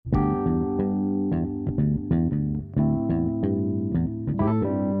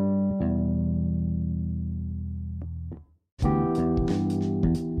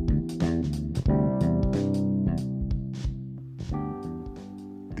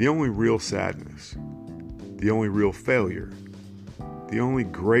The only real sadness, the only real failure, the only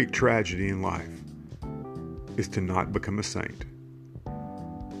great tragedy in life is to not become a saint.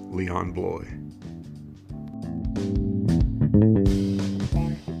 Leon Bloy.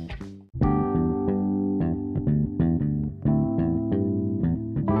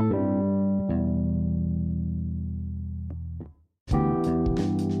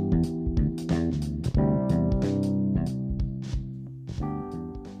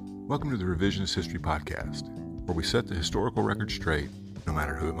 Welcome to the Revisionist History Podcast, where we set the historical record straight, no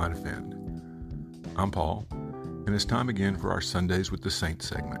matter who it might offend. I'm Paul, and it's time again for our Sundays with the Saints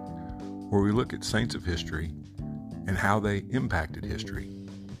segment, where we look at saints of history and how they impacted history.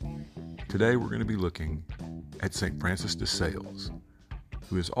 Today we're going to be looking at St. Francis de Sales,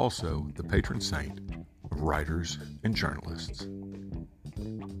 who is also the patron saint of writers and journalists.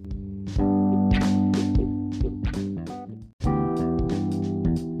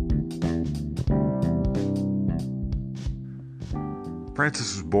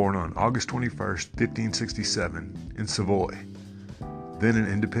 Francis was born on August 21st, 1567, in Savoy, then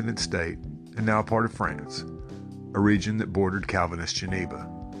an independent state and now a part of France, a region that bordered Calvinist Geneva.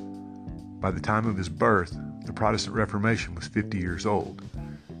 By the time of his birth, the Protestant Reformation was 50 years old,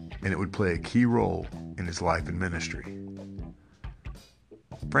 and it would play a key role in his life and ministry.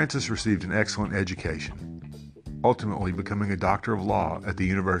 Francis received an excellent education, ultimately becoming a doctor of law at the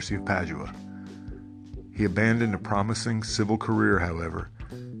University of Padua. He abandoned a promising civil career, however,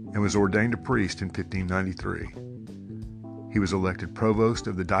 and was ordained a priest in 1593. He was elected provost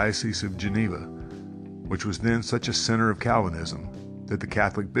of the Diocese of Geneva, which was then such a center of Calvinism that the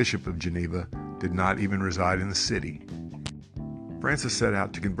Catholic Bishop of Geneva did not even reside in the city. Francis set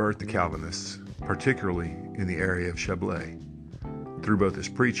out to convert the Calvinists, particularly in the area of Chablais, through both his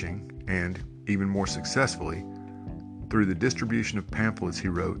preaching and, even more successfully, through the distribution of pamphlets he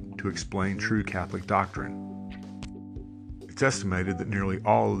wrote to explain true Catholic doctrine. It's estimated that nearly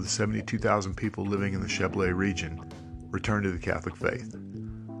all of the 72,000 people living in the Chablais region returned to the Catholic faith.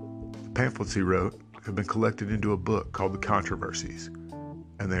 The pamphlets he wrote have been collected into a book called The Controversies,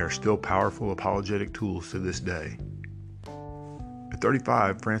 and they are still powerful apologetic tools to this day. At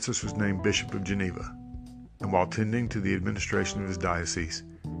 35, Francis was named Bishop of Geneva, and while tending to the administration of his diocese,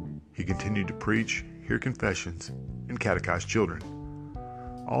 he continued to preach, hear confessions, and catechize children.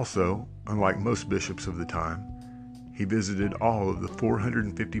 Also, unlike most bishops of the time, he visited all of the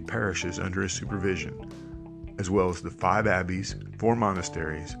 450 parishes under his supervision, as well as the 5 abbeys, 4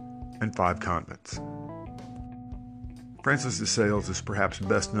 monasteries, and 5 convents. Francis de Sales is perhaps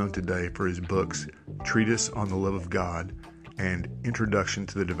best known today for his books Treatise on the Love of God and Introduction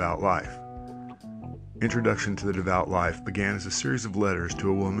to the Devout Life. Introduction to the Devout Life began as a series of letters to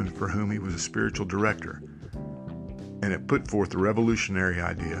a woman for whom he was a spiritual director, and it put forth the revolutionary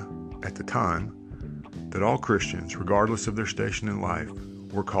idea, at the time, that all Christians, regardless of their station in life,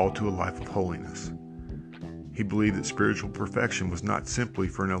 were called to a life of holiness. He believed that spiritual perfection was not simply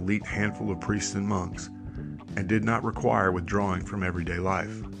for an elite handful of priests and monks, and did not require withdrawing from everyday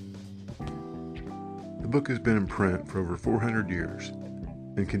life. The book has been in print for over 400 years,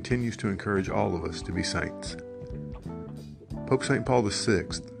 and continues to encourage all of us to be saints. Pope St. Paul VI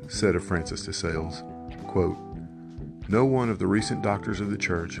said of Francis de Sales, quote, "No one of the recent doctors of the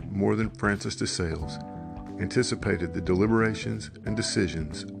Church, more than Francis de Sales, anticipated the deliberations and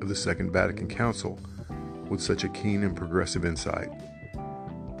decisions of the Second Vatican Council with such a keen and progressive insight.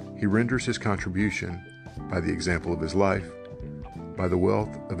 He renders his contribution by the example of his life, by the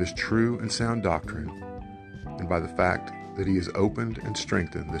wealth of his true and sound doctrine, and by the fact that he has opened and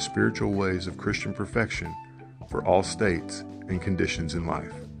strengthened the spiritual ways of Christian perfection for all states and conditions in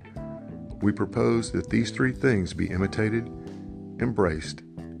life. We propose that these 3 things be imitated, embraced,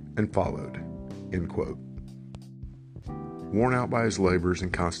 and followed." End quote. Worn out by his labors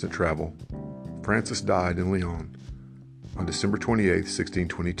and constant travel, Francis died in Lyon on December 28,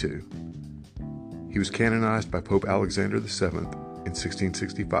 1622. He was canonized by Pope Alexander VII in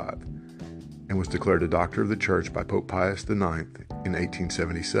 1665 and was declared a Doctor of the Church by Pope Pius IX in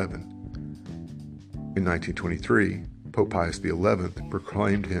 1877. In 1923, Pope Pius XI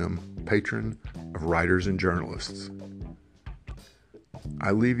proclaimed him patron of writers and journalists.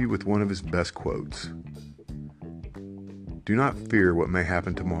 I leave you with one of his best quotes. "Do not fear what may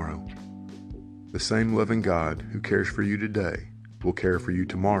happen tomorrow. The same loving God who cares for you today will care for you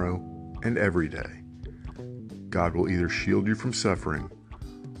tomorrow and every day. God will either shield you from suffering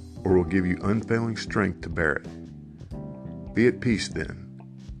or will give you unfailing strength to bear it. Be at peace then,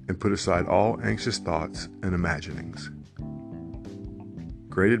 and put aside all anxious thoughts and imaginings."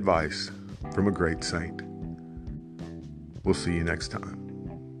 Great advice from a great saint. We'll see you next time.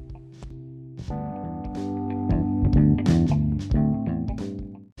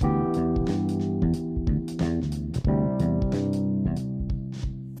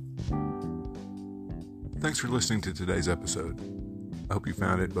 Thanks for listening to today's episode. I hope you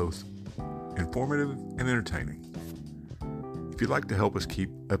found it both informative and entertaining. If you'd like to help us keep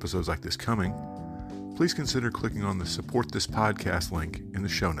episodes like this coming, please consider clicking on the Support This Podcast link in the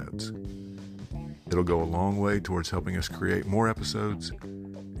show notes. It'll go a long way towards helping us create more episodes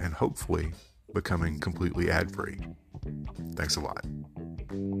and hopefully becoming completely ad-free. Thanks a lot.